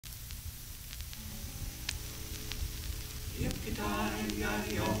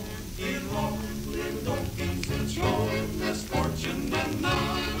E-I-E-I-O, get along, little donkeys, it's your misfortune and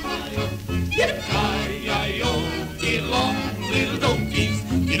not my own. E-I-E-I-O, get along, little donkeys,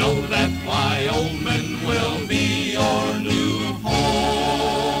 you know that Wyoming will be your new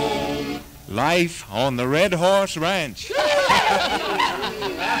home. Life on the Red Horse Ranch.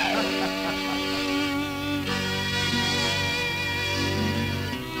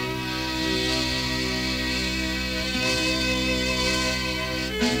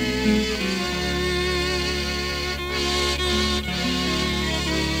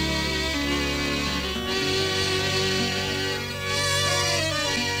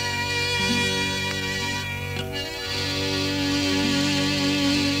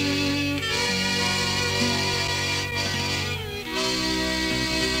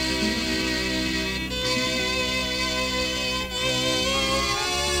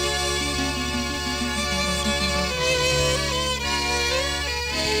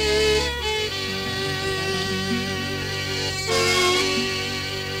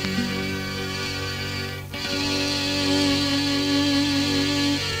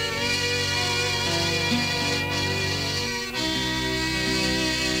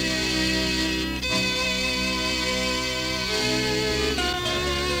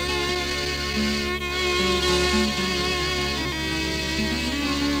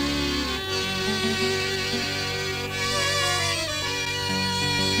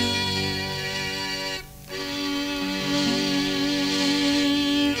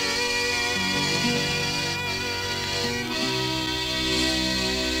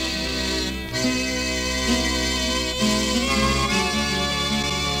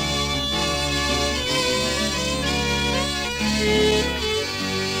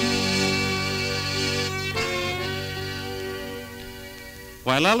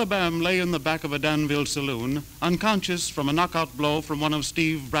 While Alabam lay in the back of a Danville saloon, unconscious from a knockout blow from one of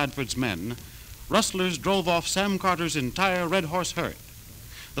Steve Bradford's men, rustlers drove off Sam Carter's entire Red Horse herd.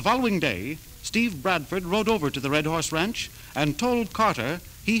 The following day, Steve Bradford rode over to the Red Horse Ranch and told Carter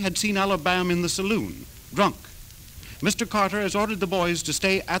he had seen Alabam in the saloon, drunk. Mr. Carter has ordered the boys to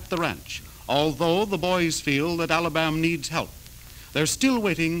stay at the ranch, although the boys feel that Alabam needs help. They're still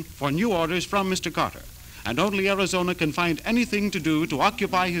waiting for new orders from Mr. Carter, and only Arizona can find anything to do to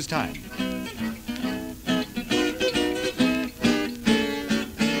occupy his time.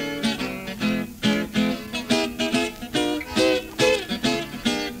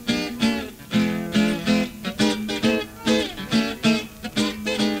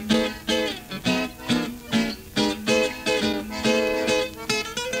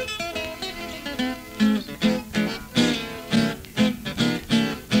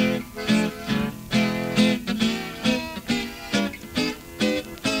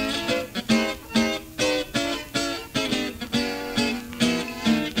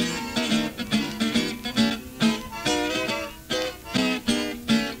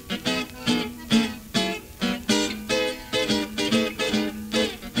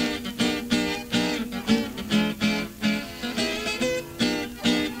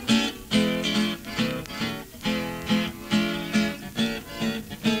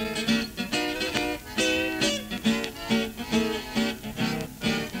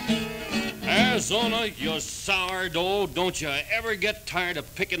 Arizona, you sourdough, don't you ever get tired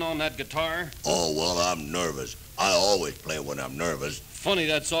of picking on that guitar? Oh, well, I'm nervous. I always play when I'm nervous. Funny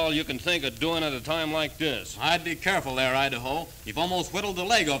that's all you can think of doing at a time like this. I'd be careful there, Idaho. You've almost whittled the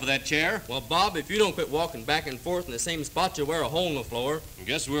leg off of that chair. Well, Bob, if you don't quit walking back and forth in the same spot, you'll wear a hole in the floor.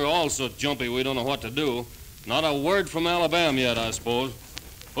 Guess we're all so jumpy we don't know what to do. Not a word from Alabama yet, I suppose.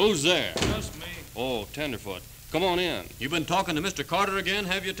 Who's there? Just me. Oh, Tenderfoot. Come on in. You been talking to Mr. Carter again,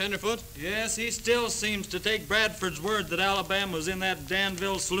 have you, Tenderfoot? Yes, he still seems to take Bradford's word that Alabam was in that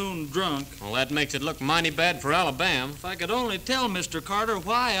Danville saloon drunk. Well, that makes it look mighty bad for Alabam. If I could only tell Mr. Carter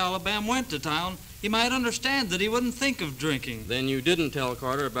why Alabam went to town, he might understand that he wouldn't think of drinking. Then you didn't tell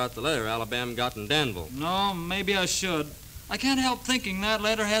Carter about the letter Alabam got in Danville. No, maybe I should. I can't help thinking that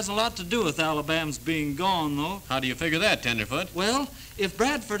letter has a lot to do with Alabam's being gone, though. How do you figure that, Tenderfoot? Well, if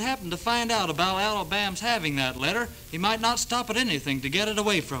Bradford happened to find out about Alabam's having that letter, he might not stop at anything to get it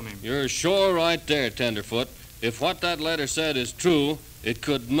away from him. You're sure right there, Tenderfoot. If what that letter said is true, it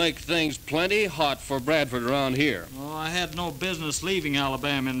could make things plenty hot for Bradford around here. Oh, I had no business leaving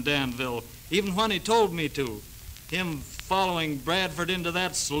Alabama in Danville, even when he told me to. Him following Bradford into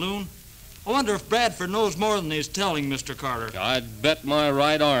that saloon. I wonder if Bradford knows more than he's telling, Mr. Carter. I'd bet my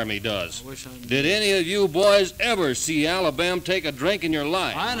right arm he does. I wish I knew. Did any of you boys ever see Alabam take a drink in your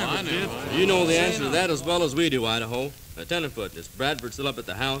life? I never did. You know the answer to that as well as we do, Idaho. Tenderfoot, is Bradford still up at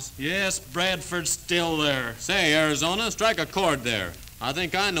the house? Yes, Bradford's still there. Say, Arizona, strike a chord there. I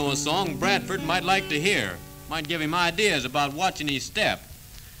think I know a song Bradford might like to hear. Might give him ideas about watching his step.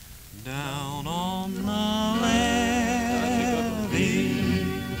 Down on the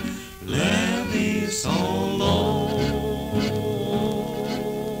levee so low,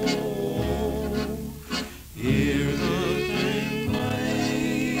 hear the train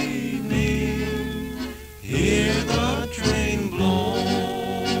lightning, hear the train blow,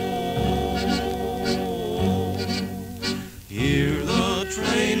 hear the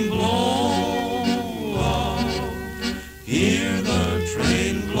train blow, hear the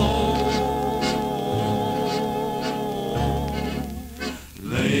train blow.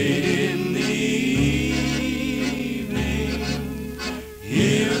 Late in the evening,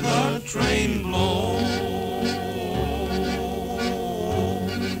 hear the train blow.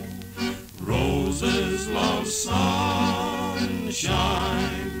 Roses love sunshine,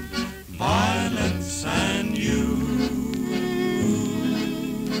 violets and you.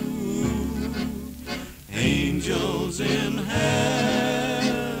 Angels in heaven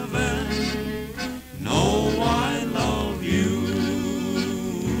know I love you.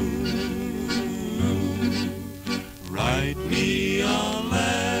 Write me a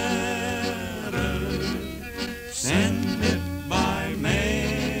letter, send it by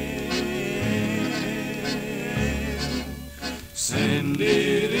mail, send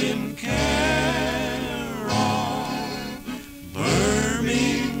it in care of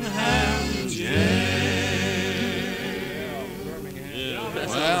Birmingham jail.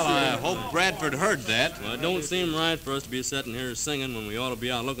 Well, I hope Bradford heard that. Well, it don't seem right for us to be sitting here singing when we ought to be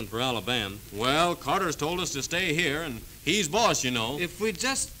out looking for Alabam. Well, Carter's told us to stay here, and he's boss, you know. If we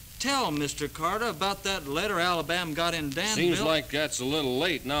just tell Mr. Carter about that letter Alabam got in Danville... Seems like that's a little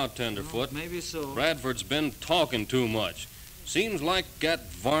late now, Tenderfoot. Maybe so. Bradford's been talking too much. Seems like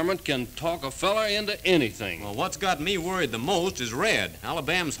that varmint can talk a feller into anything. Well, what's got me worried the most is Red,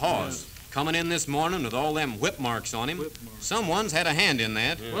 Alabam's horse. Coming in this morning with all them whip marks on him. Someone's had a hand in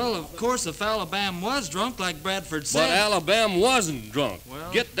that. Well, of course, if Alabam was drunk, like Bradford said... But Alabam wasn't drunk. Well-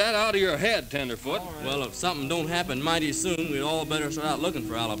 Get that out of your head, Tenderfoot. Well, if something don't happen mighty soon, we'd all better start out looking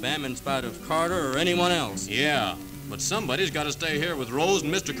for Alabam in spite of Carter or anyone else. Yeah, but somebody's got to stay here with Rose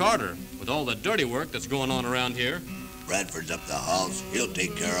and Mr. Carter, with all the dirty work that's going on around here. Bradford's up the house. He'll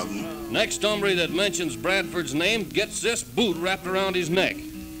take care of him. Next hombre that mentions Bradford's name gets this boot wrapped around his neck.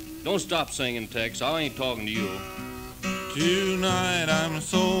 Don't stop singing, Tex. I ain't talking to you. Tonight I'm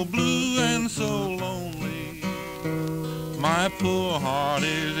so blue and so lonely. My poor heart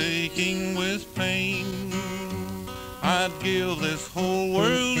is aching with pain. I'd give this whole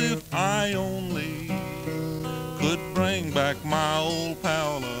world if I only could bring back my old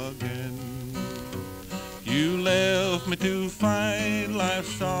pal again. You left me to fight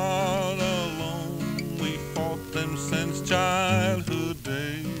life's hard alone. We fought them since childhood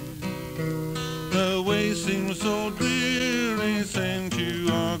days. The way seems so dreary since you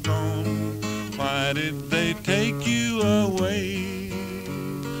are gone. Why did they take you away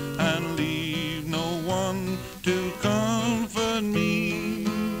and leave no one to comfort me?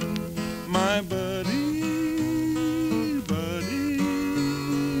 My buddy, buddy,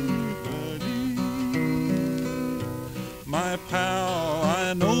 buddy, my pal,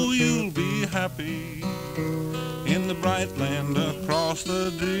 I know you'll be happy in the bright land across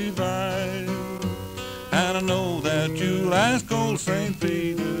the divide. And I know that you'll ask old St.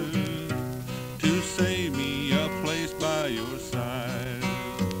 Peter to save me a place by your side.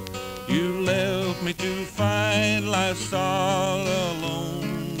 You left me to fight life's all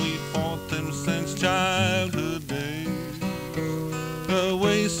alone. We fought them since childhood days. The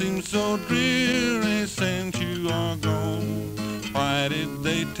way seems so dreary since you are gone. Why did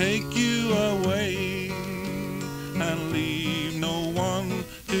they take you away and leave no one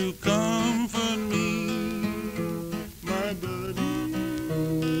to comfort me?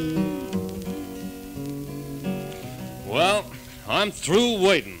 Well, I'm through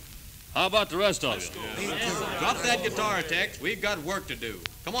waiting. How about the rest of you? Drop that guitar, Tex. We've got work to do.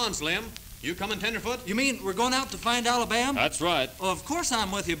 Come on, Slim. You coming, Tenderfoot? You mean we're going out to find Alabam? That's right. Oh, of course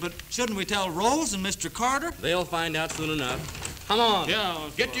I'm with you, but shouldn't we tell Rose and Mr. Carter? They'll find out soon enough. Come on. Yeah,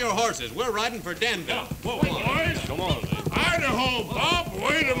 get to your horses. We're riding for Danville. Whoa, boys. Come on, man. Idaho, Bob,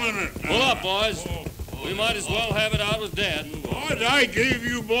 wait a minute. Pull up, boys. We might as well have it out with Dad. Boy, I gave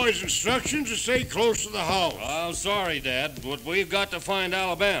you boys instructions to stay close to the house. I'm sorry, Dad, but we've got to find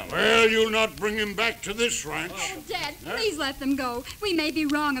Alabam. Well, you'll not bring him back to this ranch. Oh, Dad, please let them go. We may be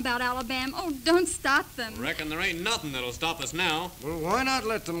wrong about Alabam. Oh, don't stop them. Reckon there ain't nothing that'll stop us now. Well, why not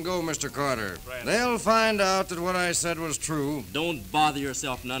let them go, Mr. Carter? They'll find out that what I said was true. Don't bother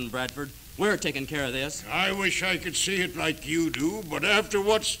yourself none, Bradford. We're taking care of this. I wish I could see it like you do, but after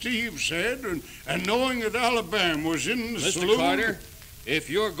what Steve said and knowing that Alabam was in the saloon... Mr. Carter, if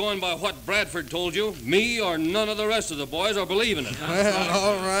you're going by what Bradford told you, me or none of the rest of the boys are believing it.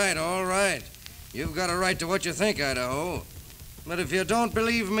 Well, all right. You've got a right to what you think, Idaho. But if you don't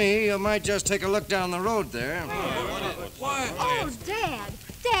believe me, you might just take a look down the road there. Oh, Dad.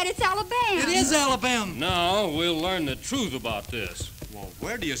 Dad, it's Alabam. It is Alabam. Now we'll learn the truth about this. Well,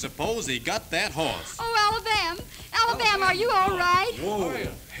 where do you suppose he got that horse? Oh, Alabam. Alabam, are you all right? Whoa.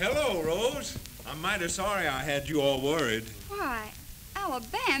 Hello, Rose. I'm mighty sorry I had you all worried. Why,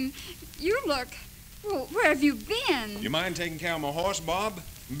 Alabam, you look... Well, where have you been? You mind taking care of my horse, Bob?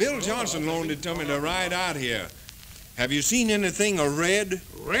 Bill Johnson loaned it to me to ride out here. Have you seen anything of Red?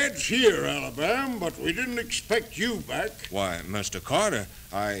 Red's here, Alabam, but we didn't expect you back. Why, Mr. Carter,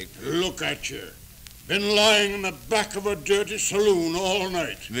 Look at you. Been lying in the back of a dirty saloon all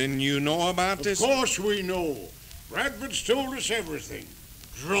night. Then you know about this? Of course we know. Bradford's told us everything.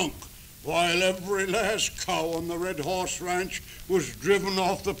 Drunk, while every last cow on the Red Horse Ranch was driven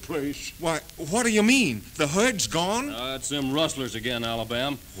off the place. Why, what do you mean? The herd's gone? It's them rustlers again,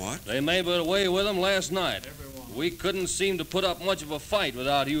 Alabam. What? They made away with them last night. We couldn't seem to put up much of a fight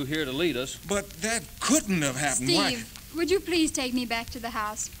without you here to lead us. But that couldn't have happened. Steve, would you please take me back to the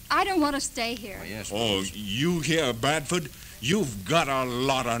house? I don't want to stay here. Oh, you here, Bradford? You've got a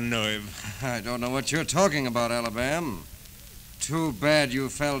lot of nerve. I don't know what you're talking about, Alabam. Too bad you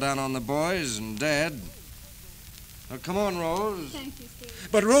fell down on the boys and Dad. Now, come on, Rose. Thank you, Steve.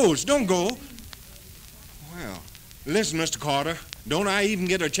 But, Rose, don't go. Well, listen, Mr. Carter. Don't I even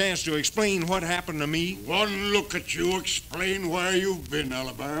get a chance to explain what happened to me? One look at you explain where you've been,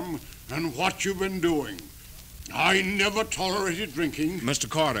 Alabam, and what you've been doing. I never tolerated drinking. Mr.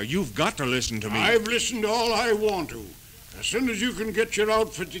 Carter, you've got to listen to me. I've listened to all I want to. As soon as you can get your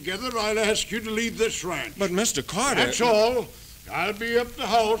outfit together, I'll ask you to leave this ranch. But, Mr. Carter... That's all. I'll be up the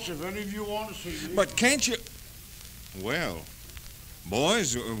house if any of you want to see me. But can't you... Well,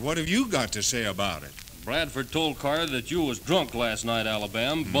 boys, what have you got to say about it? Bradford told Carter that you was drunk last night,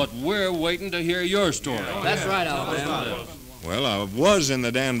 Alabam, but we're waiting to hear your story. That's right, Alabam. Well, I was in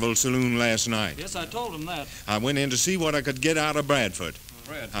the Danville Saloon last night. Yes, I told him that. I went in to see what I could get out of Bradford.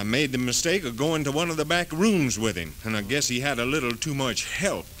 I made the mistake of going to one of the back rooms with him, and I guess he had a little too much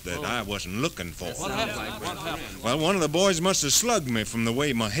help that I wasn't looking for. What happened? Well, one of the boys must have slugged me from the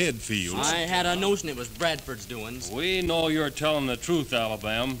way my head feels. I had a notion it was Bradford's doings. We know you're telling the truth,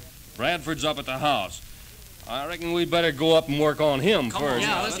 Alabam. Bradford's up at the house. I reckon we'd better go up and work on him first.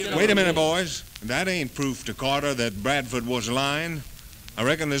 Wait a minute, boys. That ain't proof to Carter that Bradford was lying. I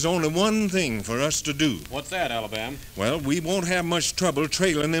reckon there's only one thing for us to do. What's that, Alabam? Well, we won't have much trouble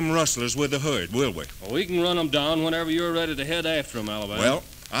trailing them rustlers with the herd, will we? Well, we can run them down whenever you're ready to head after them, Alabam. Well,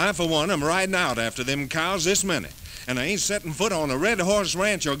 I, for one, am riding out after them cows this minute. And I ain't setting foot on a Red Horse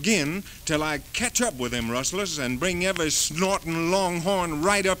Ranch again till I catch up with them rustlers and bring every snorting longhorn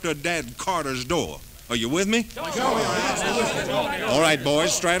right up to Dad Carter's door. Are you with me? All right,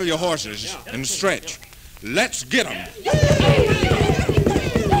 boys, straddle your horses and stretch. Let's get 'em.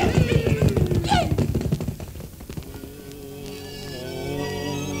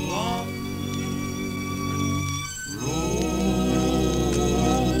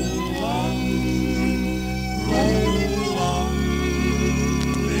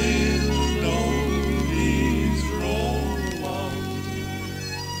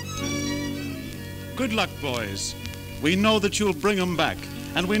 Good luck, boys. We know that you'll bring 'em back,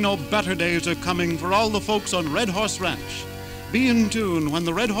 and we know better days are coming for all the folks on Red Horse Ranch. Be in tune when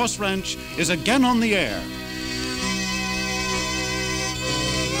the Red Horse Ranch is again on the air.